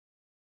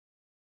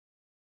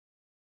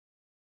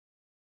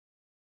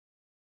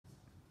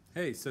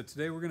Hey, so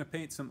today we're going to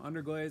paint some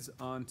underglaze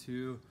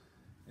onto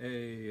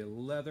a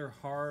leather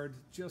hard,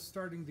 just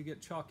starting to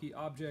get chalky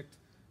object.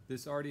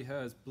 This already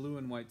has blue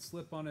and white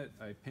slip on it.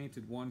 I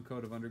painted one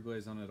coat of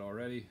underglaze on it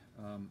already.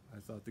 I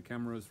thought the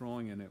camera was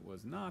rolling and it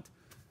was not.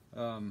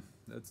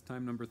 That's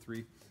time number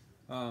 3.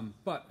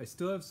 But I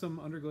still have some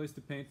underglaze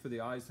to paint for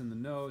the eyes and the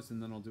nose,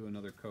 and then I'll do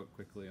another coat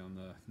quickly on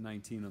the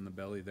 19 on the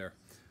belly there.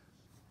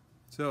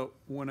 So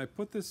when I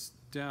put this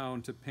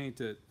down to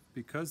paint it,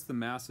 because the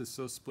mass is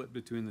so split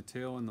between the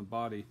tail and the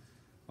body,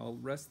 I'll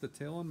rest the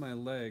tail on my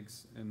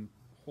legs and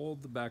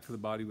hold the back of the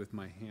body with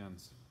my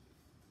hands.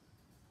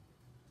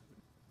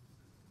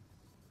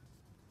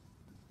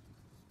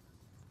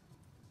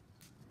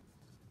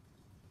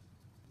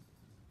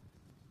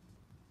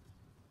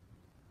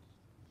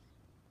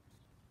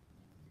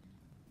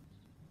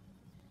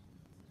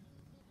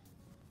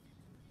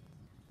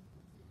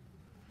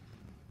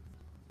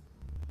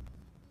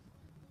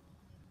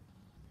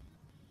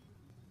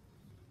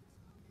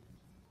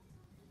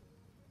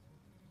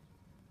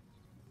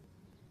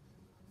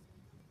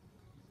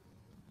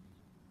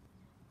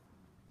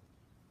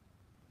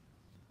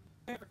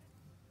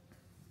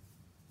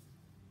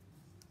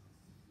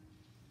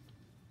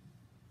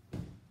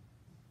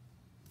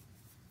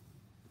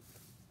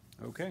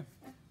 Okay,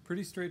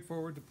 pretty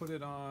straightforward to put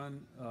it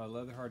on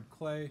leather hard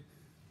clay.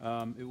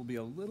 It will be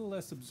a little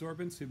less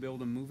absorbent, so you'll be able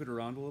to move it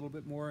around a little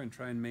bit more and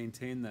try and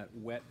maintain that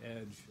wet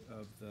edge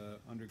of the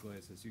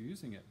underglaze as you're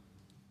using it.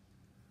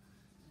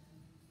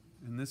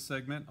 In this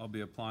segment, I'll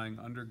be applying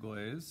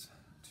underglaze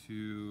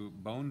to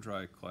bone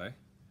dry clay.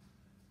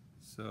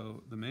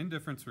 So the main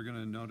difference we're going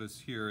to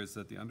notice here is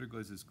that the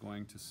underglaze is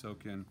going to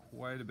soak in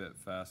quite a bit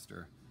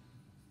faster.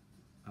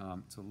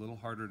 It's a little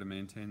harder to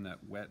maintain that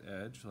wet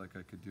edge like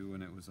I could do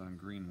when it was on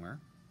greenware.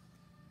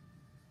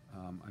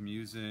 I'm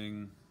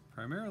using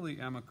primarily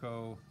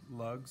Amico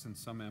lugs and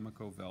some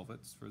Amico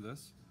velvets for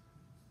this.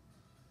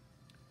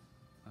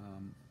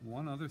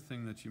 One other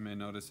thing that you may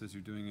notice as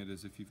you're doing it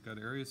is if you've got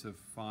areas of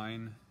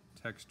fine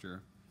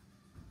texture,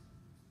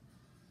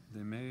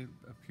 they may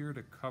appear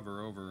to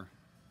cover over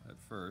at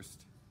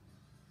first,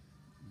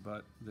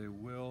 but they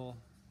will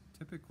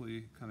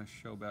typically kind of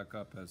show back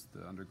up as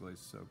the underglaze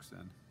soaks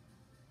in.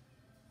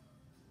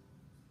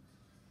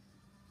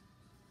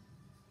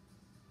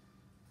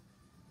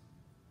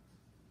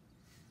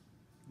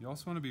 You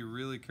also want to be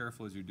really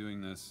careful as you're doing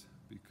this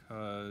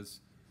because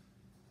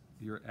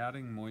you're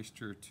adding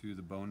moisture to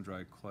the bone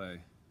dry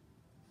clay,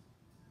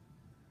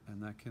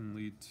 and that can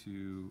lead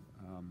to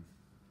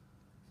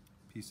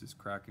pieces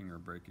cracking or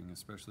breaking,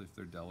 especially if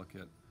they're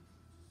delicate.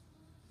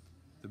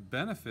 The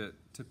benefit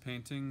to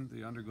painting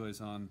the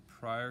underglaze on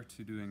prior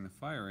to doing the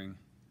firing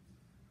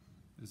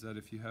is that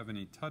if you have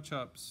any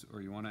touch-ups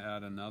or you want to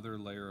add another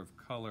layer of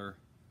color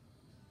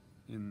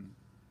in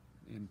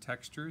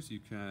textures, you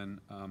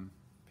can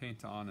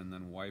paint on and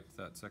then wipe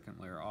that second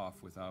layer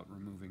off without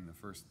removing the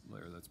first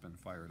layer that's been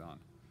fired on.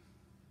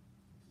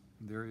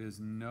 There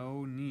is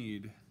no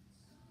need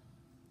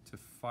to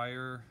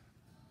fire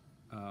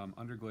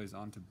underglaze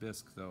onto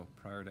bisque though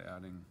prior to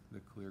adding the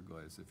clear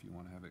glaze if you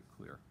want to have it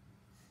clear.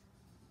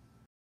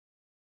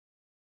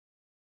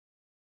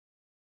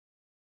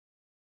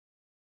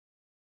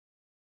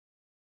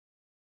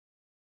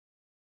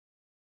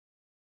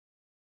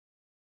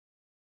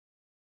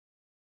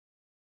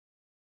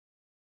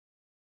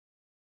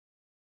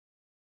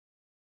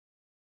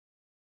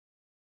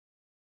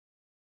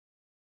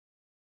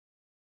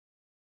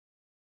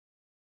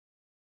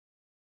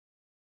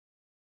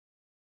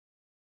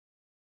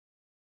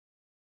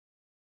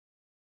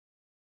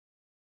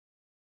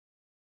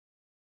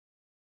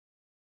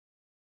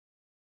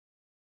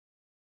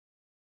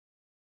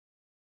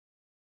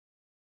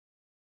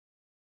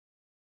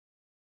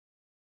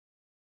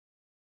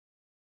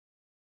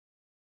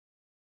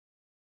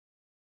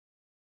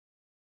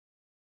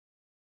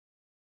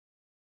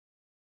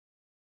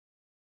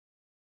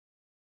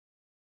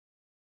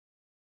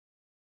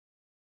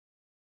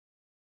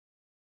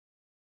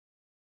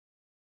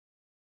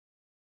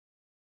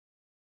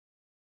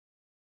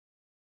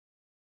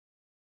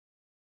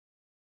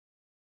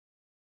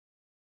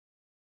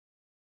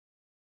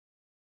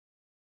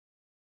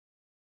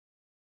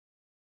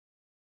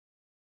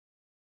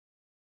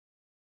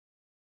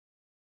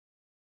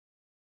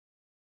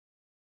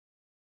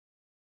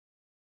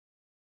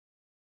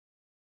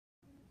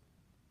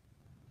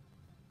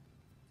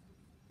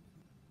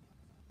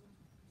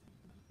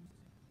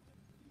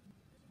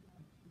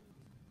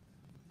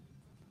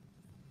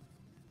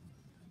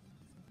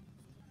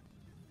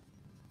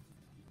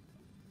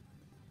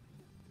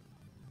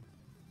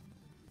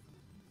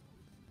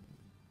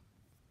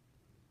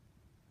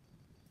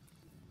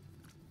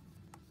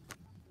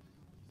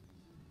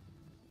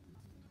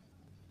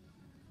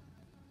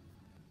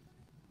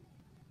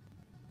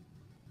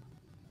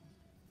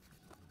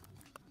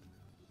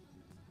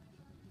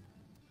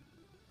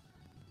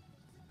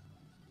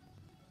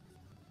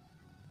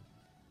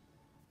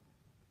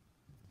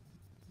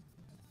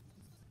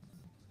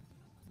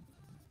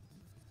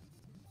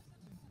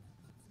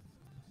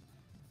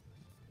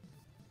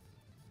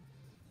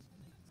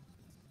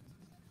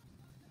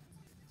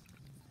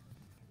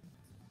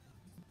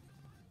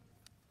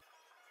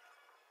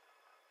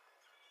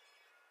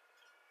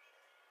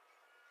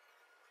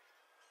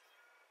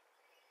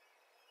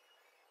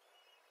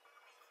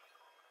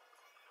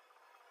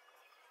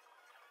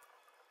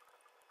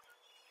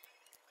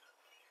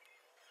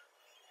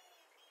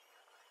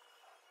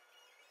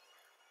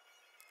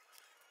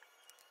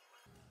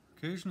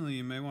 Occasionally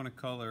you may want a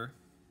color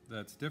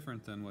that's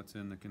different than what's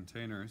in the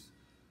containers.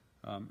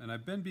 And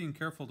I've been being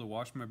careful to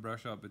wash my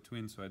brush out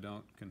between so I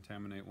don't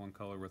contaminate one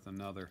color with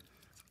another.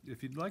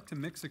 If you'd like to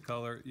mix a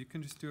color, you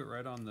can just do it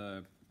right on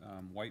the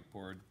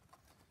whiteboard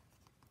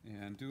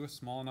and do a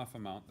small enough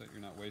amount that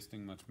you're not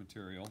wasting much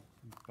material,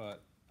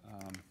 but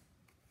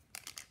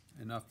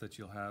enough that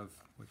you'll have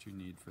what you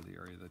need for the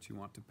area that you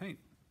want to paint.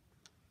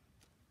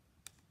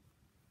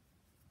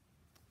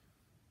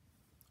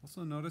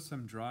 Also notice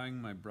I'm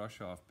drying my brush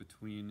off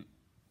between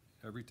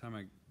every time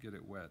I get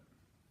it wet.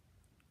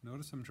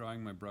 Notice I'm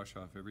drying my brush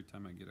off every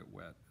time I get it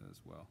wet as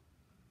well.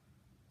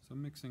 So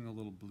I'm mixing a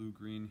little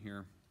blue-green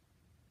here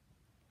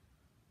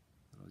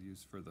that I'll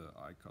use for the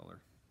eye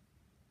color.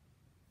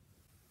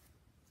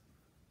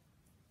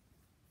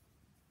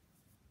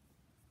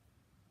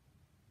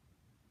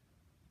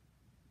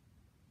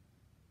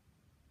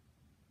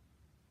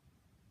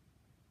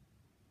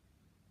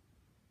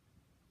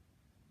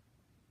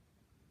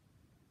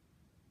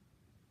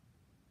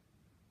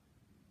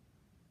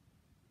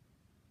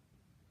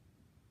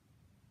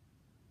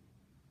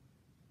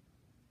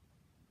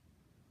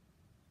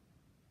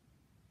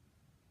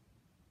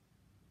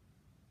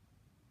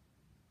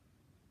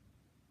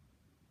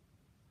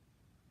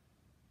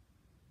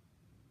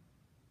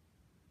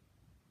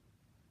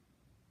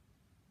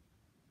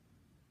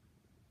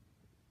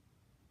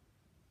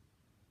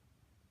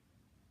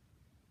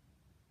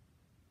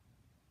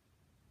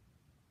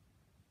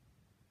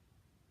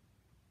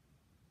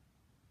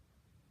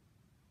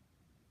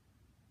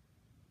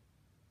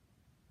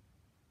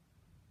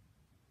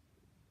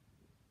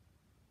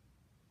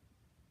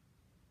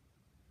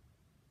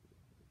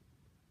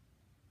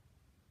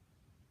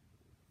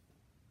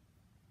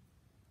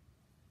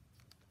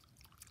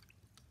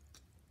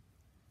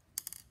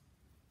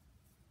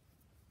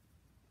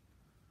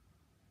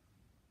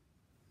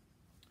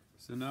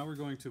 So now we're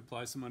going to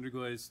apply some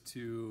underglaze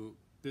to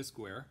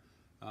bisqueware.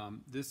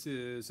 This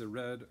is a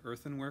red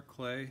earthenware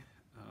clay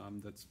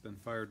that's been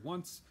fired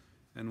once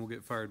and will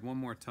get fired one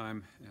more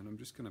time, and I'm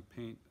just going to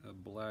paint a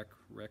black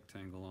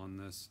rectangle on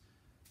this.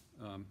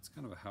 It's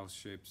kind of a house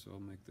shape, so I'll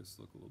make this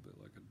look a little bit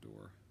like a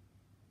door.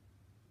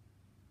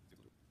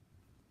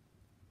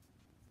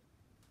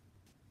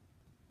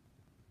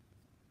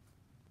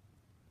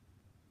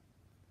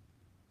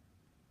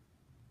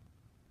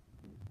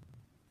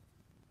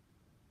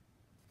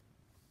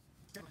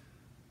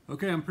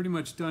 Okay, I'm pretty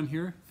much done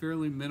here.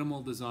 Fairly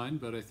minimal design,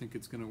 but I think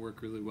it's going to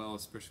work really well,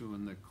 especially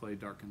when the clay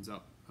darkens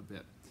up a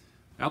bit.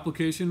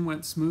 Application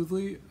went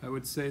smoothly. I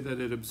would say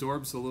that it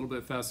absorbs a little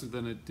bit faster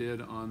than it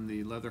did on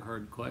the leather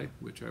hard clay,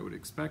 which I would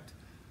expect.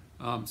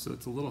 So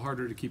it's a little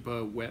harder to keep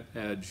a wet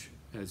edge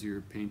as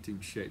you're painting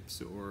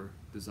shapes or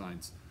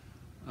designs.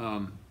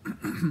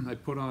 I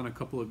put on a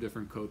couple of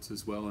different coats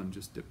as well and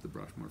just dip the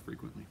brush more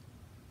frequently.